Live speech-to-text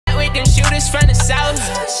like them shooters from the south.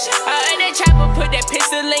 In that chopper, put that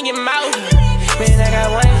pistol in your mouth. Man, I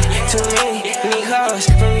got one too many calls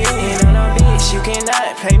from you. And on no bitch, you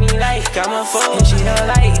cannot play me like I'm a fool. And she don't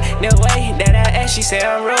like the way that I act, she say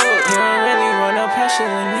I'm rude. You don't really want no pressure,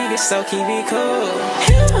 niggas, so keep it cool.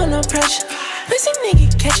 You don't want no pressure, pussy nigga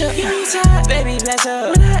catch up. You be tired, baby, bless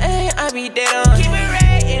up. When I ain't, I be dead on. Keep it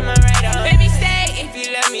right in my radar. Baby, stay if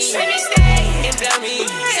you love me. Baby, stay and blow me.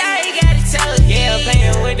 Sorry, gotta tell her. Yeah, I'm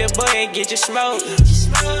playing with the boy and get your smoke.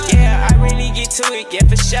 Yeah, I really get to it, yeah,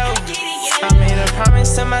 for sure. I made a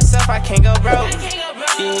promise to myself, I can't go broke.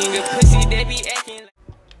 These nigga pussy, they be acting like...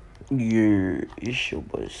 Yeah, it's your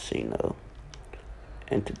boy Cino.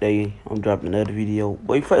 And today, I'm dropping another video.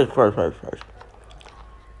 Wait, first.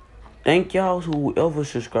 Thank y'all whoever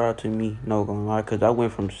subscribed to me, no gonna lie, because I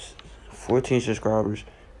went from 14 subscribers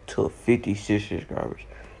to 56 subscribers.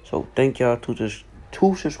 So, thank y'all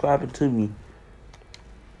to subscribing to me.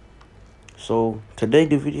 So, today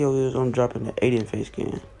the video is I'm dropping the Adin face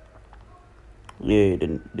scan. Yeah,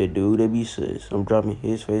 the dude that be sis. I'm dropping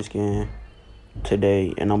his face scan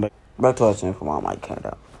today. And I'm back to us for my mic cut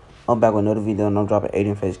out. I'm back with another video and I'm dropping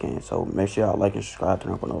Adin face scan. So, make sure y'all like and subscribe,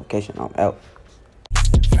 turn on notification. I'm out.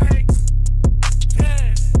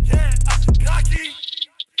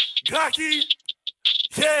 Glocky,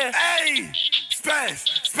 yeah, hey, space.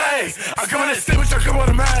 I come in that stick with your come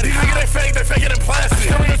automatic. These niggas they fake it in plastic.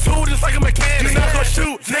 I come in the tool just like a mechanic. You not gonna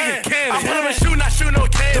shoot, nigga, cannon. I put him in shoot, not shoot no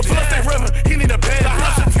cannon. The bullets they ripping, he need a band. The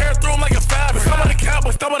house should tear through him like a fabric. Some of the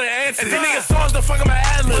Cowboys, some of the answers. And these niggas songs the fuck of my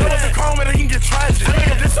ad-lib. Pull up with the chrome and he can get tragic. They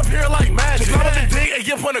nigga disappear like magic. Pull up with the dick and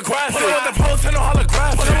get pornographic. Pull up with the post and no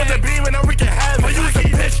holographic. Pull up with the beam and I'm wreaking havoc. But you was a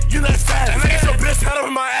bitch, you not savage. And I get your bitch tied up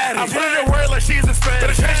in my attic. I put in your word like she's a Spanish.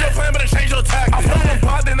 Better change your plan, better change your tactics. I put him in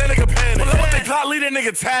pot, then that nigga panic. Pull up with the Glock, lead that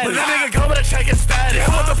nigga tag. But that nigga go with a check his status. I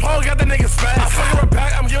want the pole, got the nigga spaz. I fuck her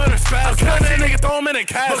back, I'm giving her spaz. I'm killing that nigga, throw him in a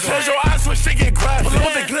cast. But close your eyes when shit get graphic. Pull up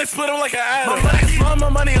with the glitch, split him like an addict. My money small, my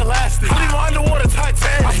money elastic. I leave him underwater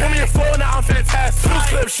Titanic. I put me a floor, now I'm fantastic. Two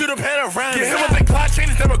clips, shoot a panoramic. Get him with the Glock, change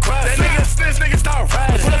his demographic. That nigga snitch, nigga start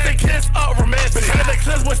rapping. Put up the kids up romantic. But turn the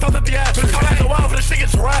clips, boy, start the theatrics. Come back a while for the shit get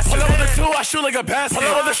Jurassic. Pull up with the two, I shoot like a basket. Pull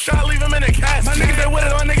up with the shot, leave him in a cast. My niggas been with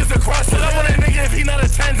it, my niggas are crossed. Pull up with a nigga if he not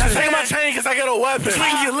attentive. Now take my chain cause I got a weapon. We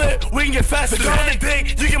can get lit, we can get faster. Go on the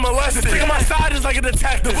dick, you get molested. Stick on my side just like a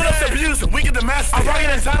detective. Put up the abuse, we get domestic. I'm rocking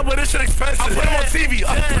a job, but this shit expensive. I put him on TV,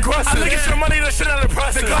 progressive. I look at your money, this shit out of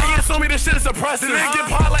press. The guy assume me, this shit is oppressive. The nigga get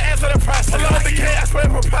pot like answer the press. Pull up with the K, I spray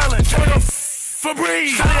propellant. Show me the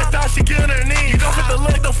Febreze. Shawty thought she getting her knees. You don't fit the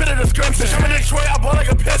look, don't fit the description. Show me Detroit, I bought like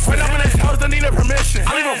a pistol. Right up in his house, don't need no permission.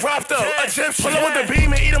 I leave him wrapped up, Egyptian. Pull up with the beam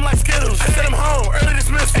and eat him like Skittles. I send him home, early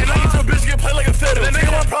dismissal. And I get your bitch get played like a fiddle. The nigga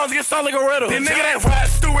want problems, get solved like a riddle. The nigga that rap,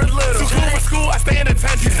 Stuart Little. Too cool for school, I stay in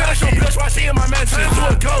detention. She said I show bitch while she in my mansion. Into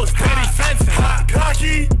a ghost, pretty fencing. Hot,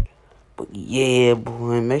 cocky. But yeah,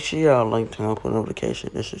 boy, make sure y'all like, turn on notification,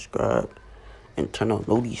 and subscribe. And turn on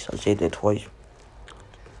notice. I said that twice.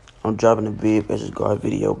 I'm dropping a big versus guard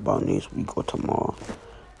video about next week or tomorrow.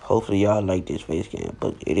 Hopefully y'all like this face cam,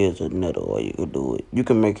 but it is another way you can do it. You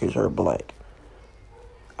can make his hair black.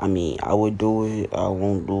 I mean, I would do it, I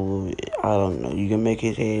won't do it. I don't know. You can make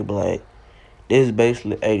his hair black. This is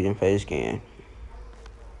basically Adin face cam.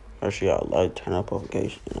 Make sure y'all like, turn on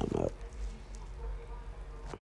notifications, and I'm out.